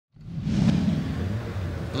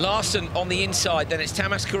Larsson on the inside, then it's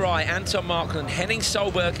Tamas, Karai, Anton Marklund, Henning,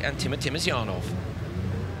 Solberg and Timur Timerzyanov.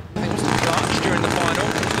 I think it was the clutch during the final.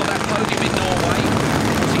 He's got that podium in Norway.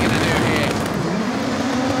 What's he going to do here?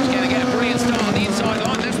 He's going to get a brilliant start on the inside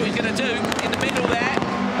line. That's what he's going to do. In the middle there,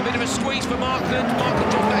 a bit of a squeeze for Marklund. Marklund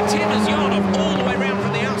dropped back Timerzyanov all the way around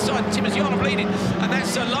from the outside. Timerzyanov leading. And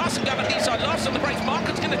that's Larsson going on the inside. Larsson on the brakes.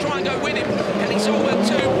 Marklund's going to try and go with him. Henning, Solberg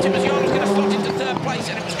too. Timerzyanov's going to slot into third place.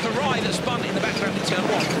 And it was Karai that spun in the background in turn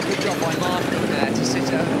 1. Good job by Marklund there to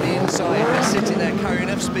sit out on the inside, sitting there carrying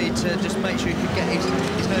enough speed to just make sure he could get his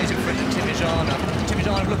nose in front of Timerzyanov.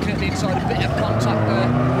 Timerzyanov looking at the inside, a bit of contact there.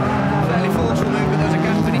 Fairly forceful move, but there was a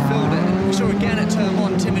gap and he filled it. And we saw again at turn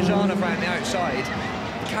 1, Timerzyanov round the outside,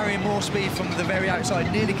 carrying more speed from the very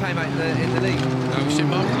outside, nearly came out in the lead. No, we see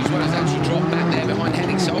Marklund as well has actually dropped back there behind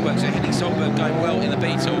Henning Solberg. So Henning Solberg going well in the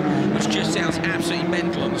Beetle, which just sounds absolutely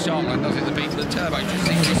mental on the start line, does it? The Beetle, the turbo just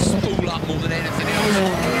seems to spool up more than anything else.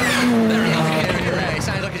 There he is. It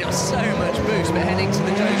sounds like it's got so much boost, but Henning to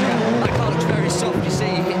the Joker. That car looks very soft, you see,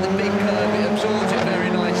 you hit the big curve, it absorbs it very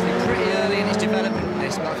nicely, pretty early in its development in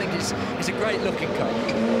this, but I think it's a great looking car.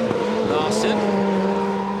 Larsson.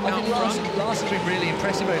 I think Larsson's been really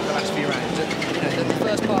impressive over the last few rounds. The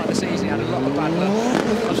first part of the season he had a lot of bad luck.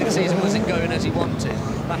 Obviously the season wasn't going as he wanted.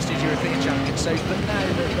 Last year's European champion, so but now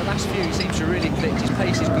the last few he seems to really click. His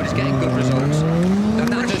pace is good, he's getting good results. And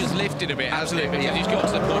that just lifted a bit, hasn't it? Because he's got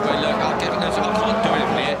to the point where look, I can't do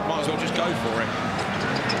anything here, might as well just go for it.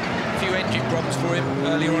 A few engine problems for him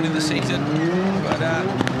earlier on in the season, but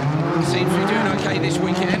seems to be doing okay this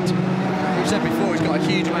weekend. We've said before he's got a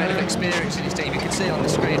huge amount of experience in his team. You could see on the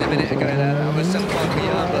screen a minute ago there, that was Michael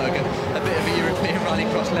Jernberger, a bit of a European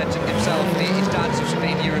Rallycross legend himself. His dad's also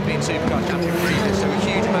been European Supercar champion previous, so a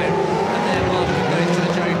huge amount. And then Marklund goes to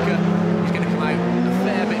the Joker. He's going to come out a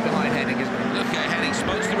fair bit behind Henning, isn't he? Look at Henning,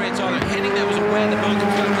 smokes the rear tyre. Henning there was aware that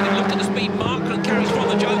Marklund's going for him. Look at the speed Marklund carries from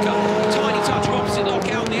the Joker. Tiny touch of opposite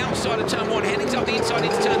lockout on the outside of turn 1. Henning's up the inside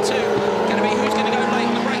into turn 2. Going to be who's going to go late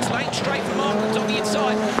on the brakes. Late straight for Marklund's on the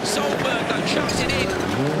inside. Solberg though chucks it in,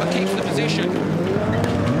 but keeps the position.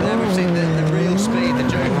 There we've seen the real speed, the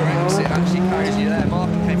Joker exit actually carries you there.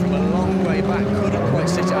 Marklund came from a long way back, couldn't quite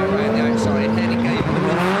sit it out around the outside. Henning gave him the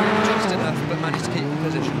run just enough, but managed to keep the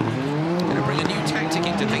position. Going to bring a new tactic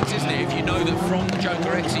into things, isn't it? If you know that from the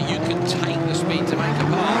Joker exit you can take the speed to make a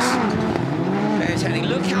pass. There's Henning.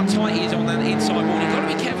 Look how tight he is on that inside wall. You've got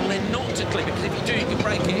to be careful then not to clip it, because if you do, you can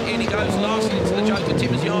break it. In he goes, Larsson into the Joker.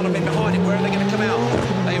 Timerzyanov in behind him. Where are they going to come out?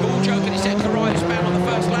 They've all Joker. He said Karai was found on the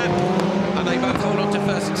first lap, and they both hold on to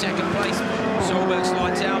first and second place. Solberg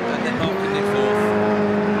slides out, and then Marklund in fourth.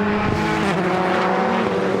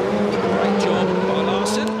 Great job by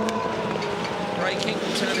Larsson. Braking,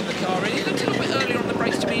 turning the car in. He looked a little bit earlier on the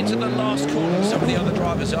brakes to be into the last corner. Some of the other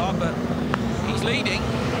drivers are, but he's leading.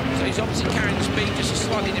 So he's obviously carrying the speed, just a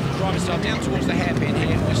slightly different driver style down towards the hairpin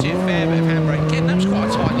here. We'll see a fair bit of handbrake. Again, that was quite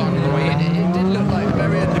a tight line on the way in. It did look like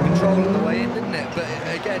very under control on the way in, didn't it? But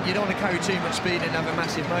again, you don't want to carry too much speed and have a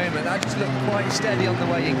massive moment. That just looked quite steady on the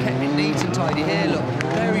way in, kept it neat and tidy here. Look,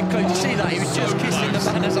 very close. You see that? He was just kissing the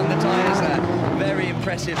banners on the tyres there. Very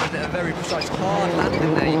impressive and a very precise, hard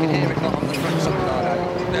landing there. You can hear it not on the front side car.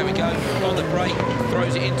 There we go, on the brake,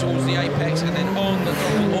 throws it in towards the apex, and then on the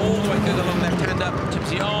throttle all the way through the long left-hander.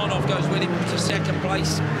 Timerzyanov goes with him to second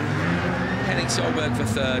place. Henning Solberg for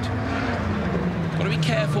third. Got to be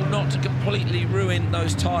careful not to completely ruin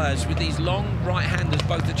those tyres with these long right-handers,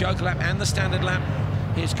 both the Joker lap and the standard lap.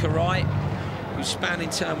 Here's Karai, who span in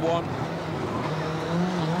turn 1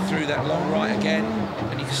 through that long right again,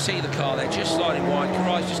 and you can see the car there just sliding wide.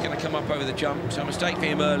 Karai's just going to come up over the jump, so a mistake for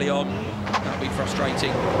him early on. That'll be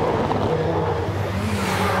frustrating. Through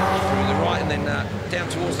the right and then down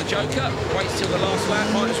towards the Joker. Waits till the last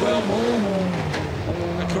lap, might as well.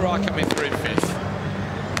 And Karai coming through in 5th.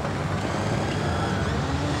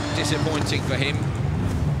 Disappointing for him,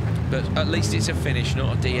 but at least it's a finish,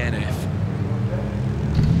 not a DNF.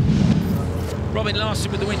 Robin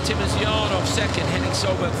Larsson with the win, Timerzyanov second, Henning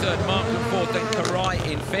Solberg third, Marklund fourth, then Karai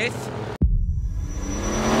in 5th.